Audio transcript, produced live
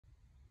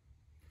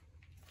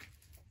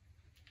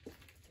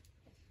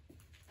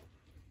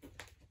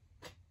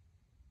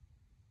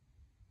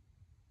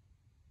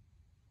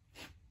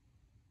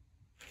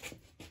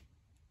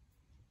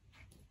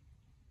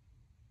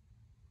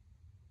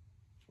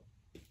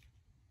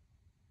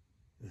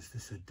Is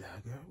this a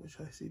dagger which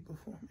I see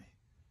before me?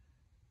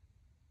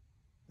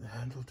 The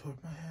handle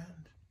toward my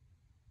hand?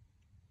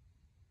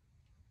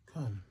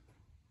 Come,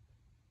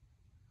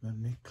 let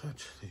me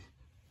clutch thee.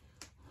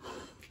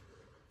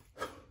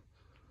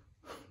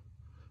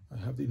 I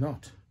have thee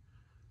not,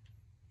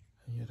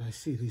 and yet I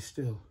see thee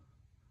still.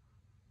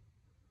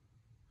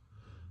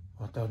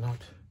 Art thou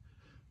not,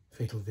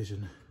 fatal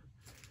vision,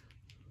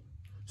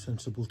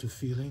 sensible to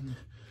feeling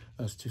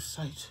as to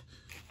sight?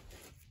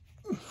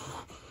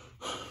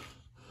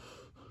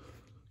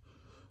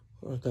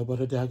 Or art thou but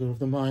a dagger of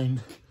the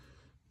mind,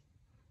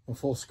 a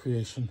false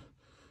creation,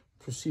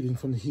 proceeding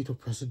from the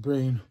heat-oppressed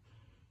brain?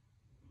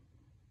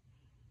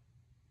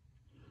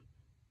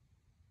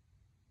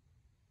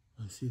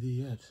 I see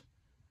thee yet,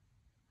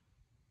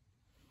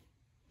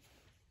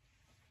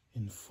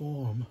 in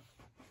form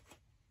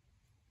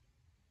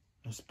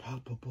as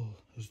palpable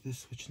as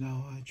this which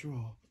now I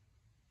draw.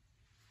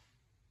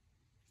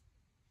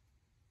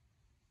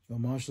 Thou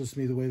marshalest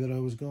me the way that I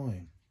was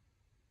going,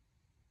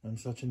 and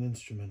such an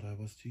instrument I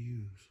was to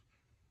use.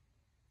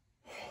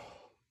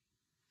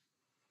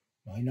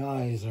 Mine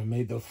eyes are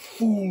made the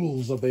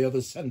fools of the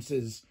other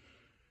senses,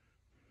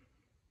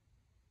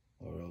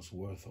 or else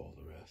worth all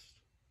the rest.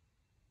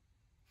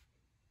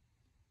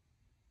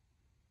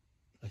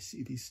 I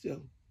see thee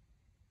still,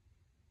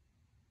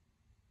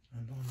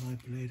 and on my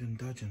blade and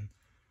dudgeon,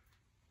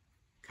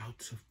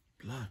 gouts of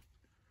blood,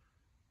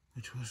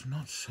 which was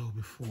not so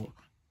before.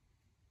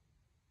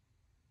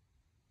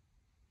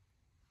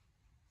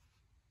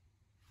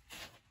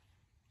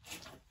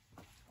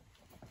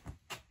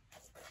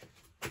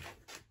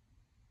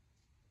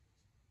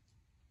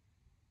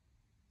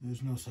 There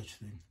is no such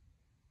thing.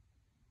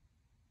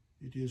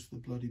 It is the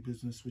bloody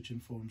business which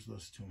informs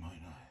thus to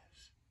mine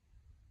eyes.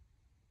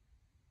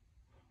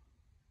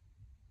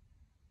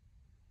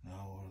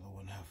 Now o'er the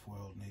one-half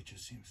world nature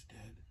seems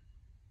dead,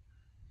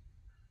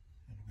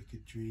 and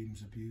wicked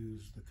dreams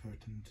abuse the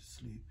curtain to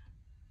sleep.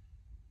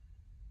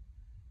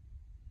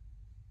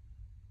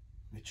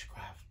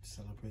 Witchcraft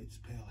celebrates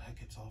pale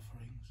Hecate's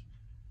offerings,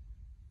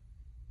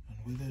 and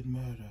withered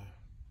murder,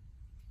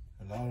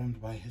 alarmed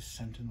by his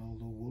sentinel,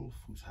 the wolf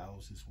whose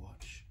howls his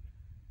watch,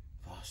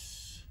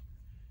 thus,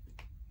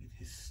 with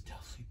his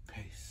stealthy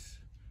pace,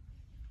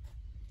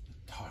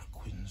 the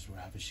Tarquin's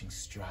ravishing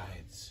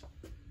strides,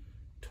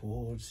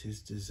 towards his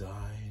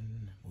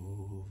design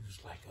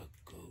moves like a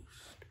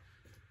ghost.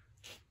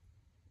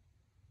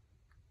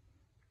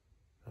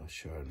 Thou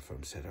sure and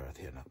firm settereth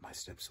here not my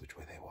steps which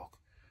way they walk,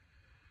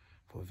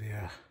 for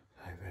veer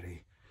thy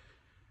very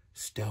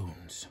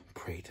stones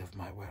prate of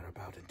my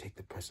whereabout, and take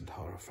the present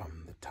horror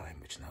from the time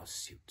which now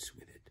suits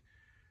with it.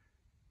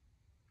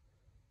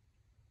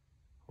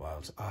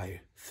 Whilst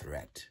I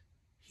threat,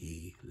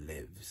 he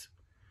lives.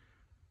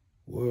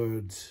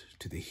 Words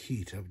to the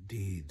heat of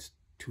deeds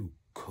too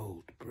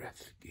cold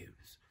breath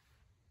gives.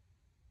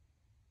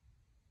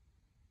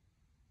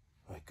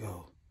 I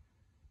go,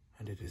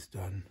 and it is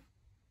done.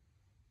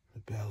 The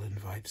bell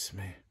invites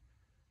me.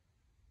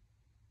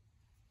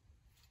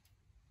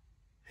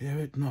 Hear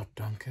it not,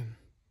 Duncan,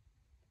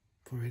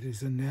 for it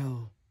is a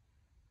knell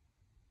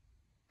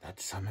that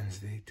summons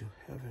thee to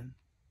heaven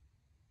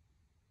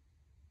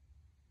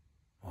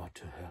or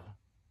to hell.